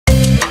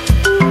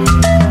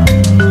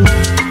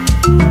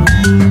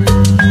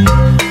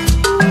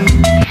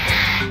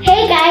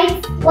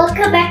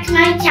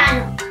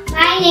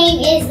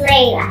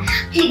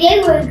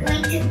today we're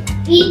going to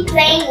be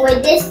playing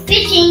with this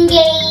fishing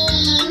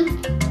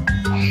game.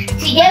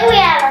 Today we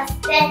have a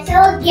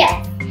special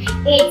guest.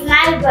 It's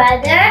my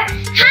brother,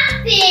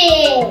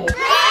 Hafiz.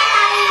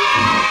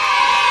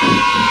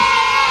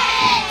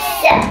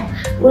 So,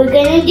 we're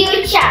gonna do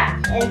a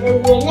challenge and the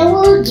winner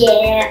will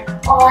get an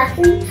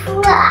awesome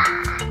prize.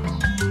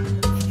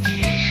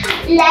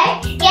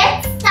 Let's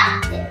get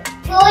started.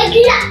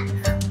 Good luck.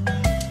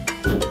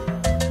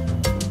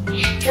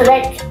 So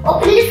let's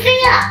open this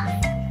thing up.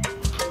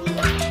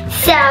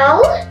 So,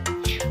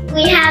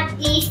 we have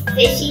these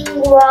fishing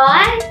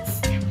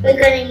rods. We're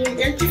gonna use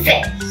them to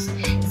fish.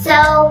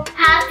 So,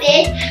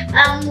 Hafiz,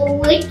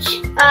 which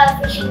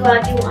fishing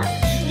rod you want?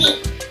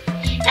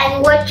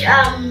 And which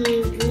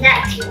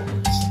net you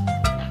want?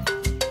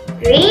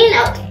 Green?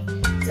 Okay.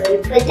 So you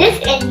put this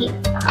in here,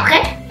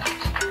 okay?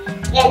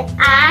 And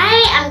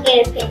I am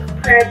gonna pick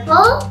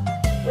purple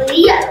with a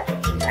yellow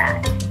fishing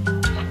rod.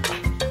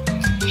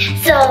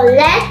 So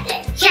let the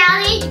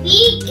challenge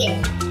begin.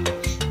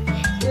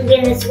 We're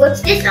gonna switch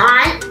this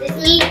on. This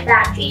needs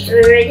batteries, so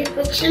we're ready to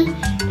put some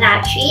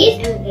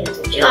batteries and we're gonna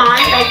switch it on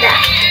like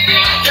that.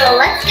 So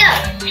let's go.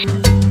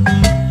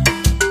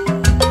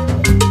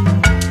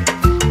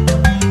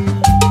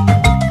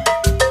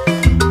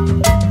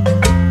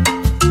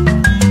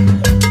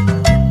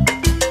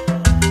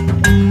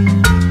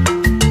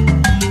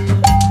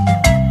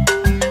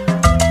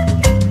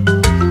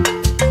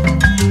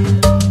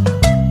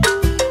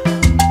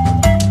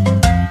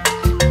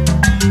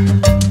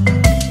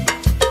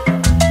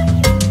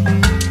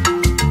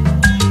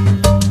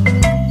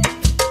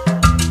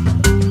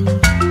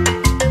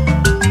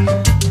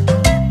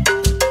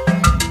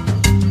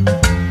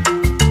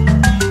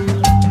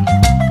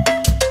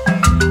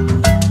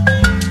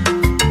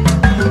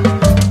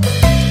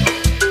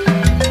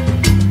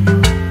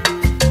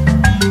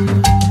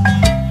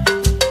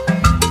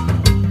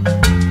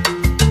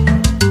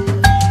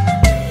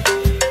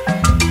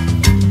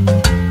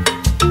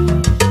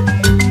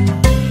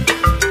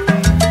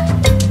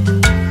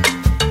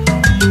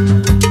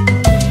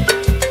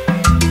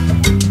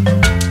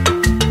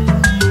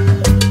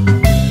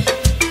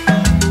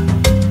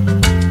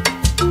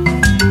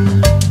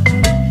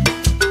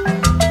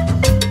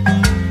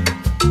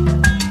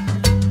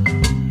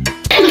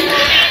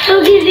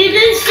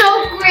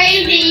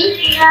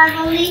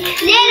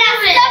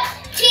 Stop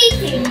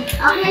cheating.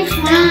 Okay,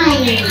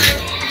 fine.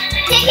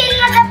 Taking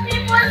another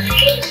people's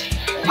fish.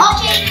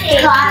 Okay,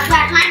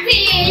 got my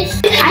fish.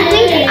 I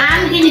think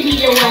I'm gonna be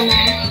the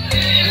winner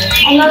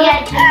and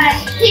get a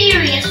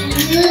serious,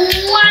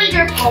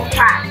 wonderful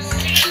prize.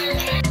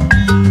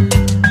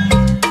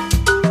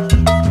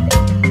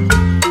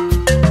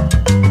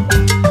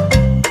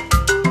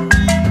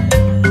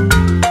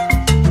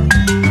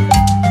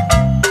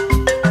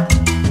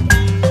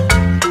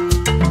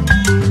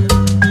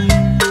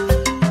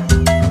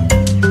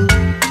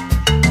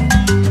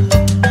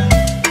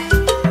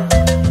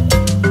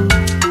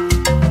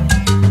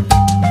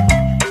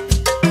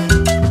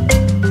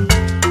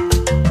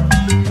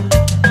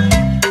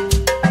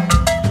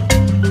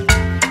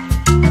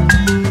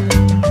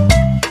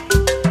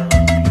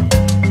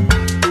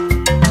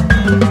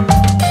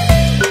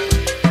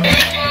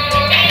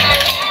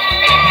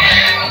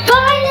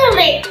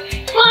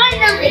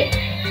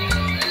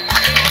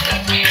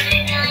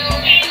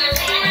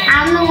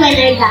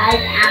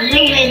 Guys, I'm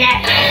the winner.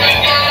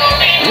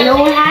 No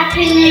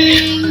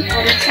happening.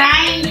 I'm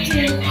trying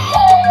to.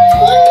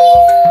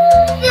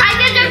 I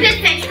deserve this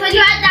fish because you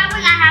had that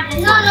one. I have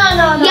this. No.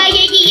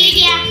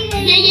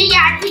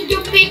 Yeah. I think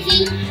you're fishy.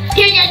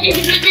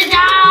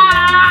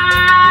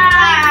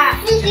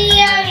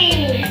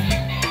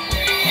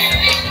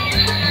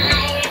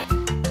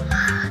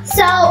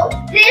 So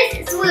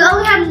we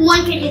only have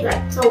one fish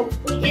left. So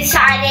we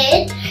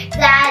decided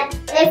that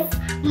if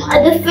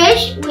the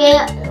fish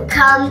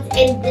comes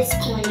in this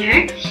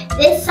corner,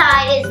 this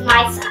side is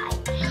my side.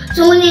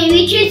 So when it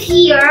reaches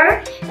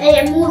here and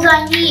it moves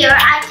on here,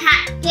 I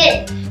can't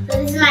get it. So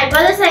this is my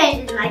brother's side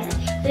and this is my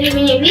side. So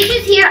when it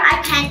reaches here,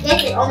 I can't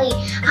get it. Only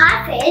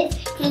Hafiz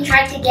can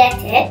try to get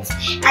it.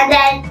 And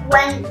then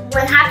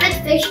when Hafiz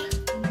fish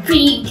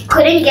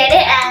couldn't get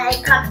it and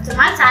it comes to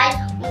my side,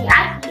 only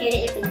I can get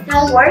it. If it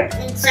don't work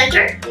in the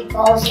center, it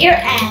goes here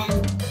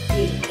and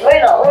we do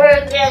it over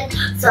again.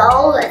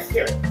 So let's do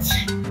it.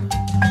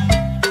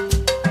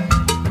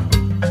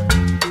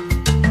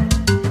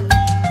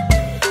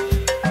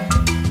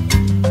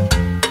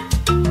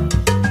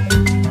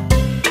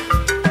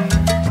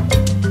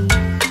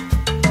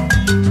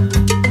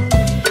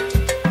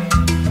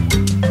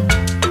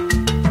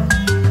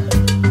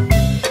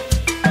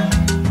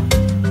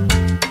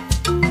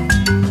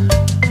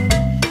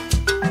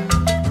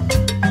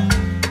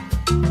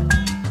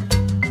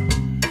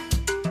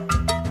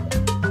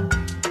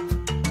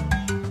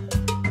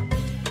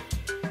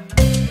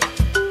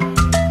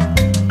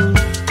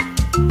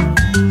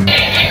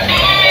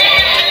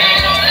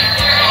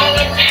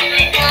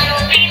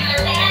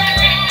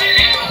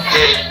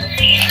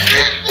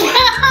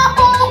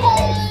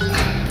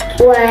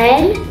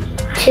 One,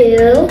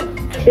 two,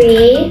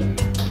 three,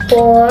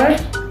 4,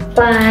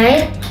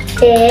 5,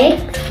 6.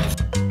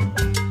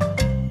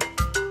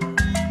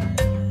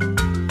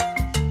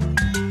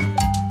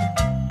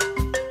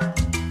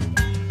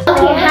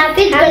 Okay,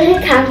 Hafid's gonna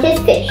count his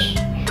fish.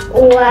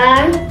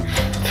 1,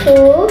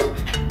 2,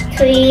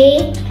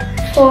 3,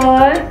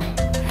 4,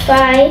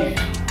 5,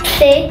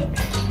 6,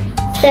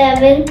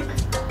 7,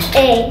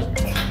 8,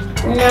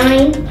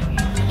 9,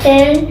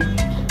 10,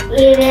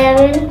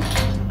 11,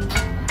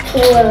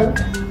 12,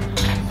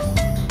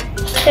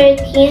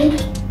 13,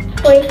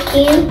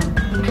 14,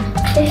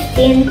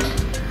 15,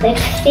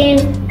 16.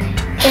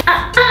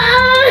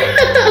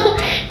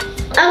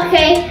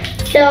 Okay,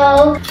 so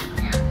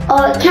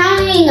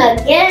counting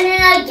again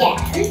and again.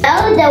 So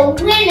the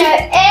winner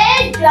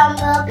is,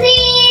 drumroll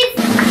please,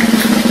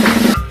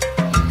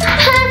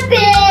 Hafid.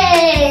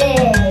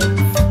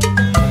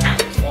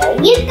 There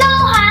you go,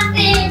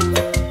 Hafid.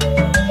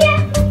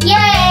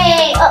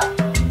 Yay! Oh.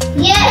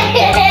 Yay!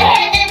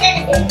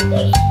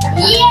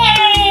 Yay!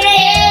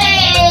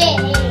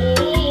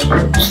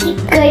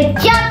 Good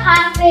job,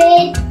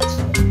 Hafid.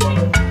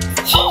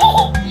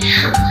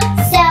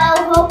 So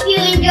hope you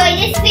enjoyed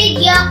this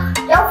video.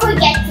 Don't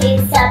forget to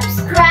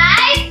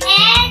subscribe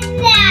and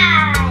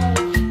like,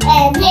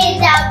 and hit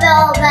the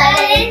bell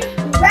button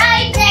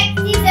right next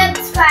to the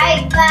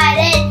subscribe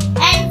button,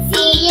 and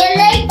see you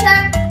later.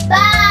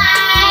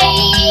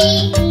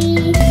 Bye.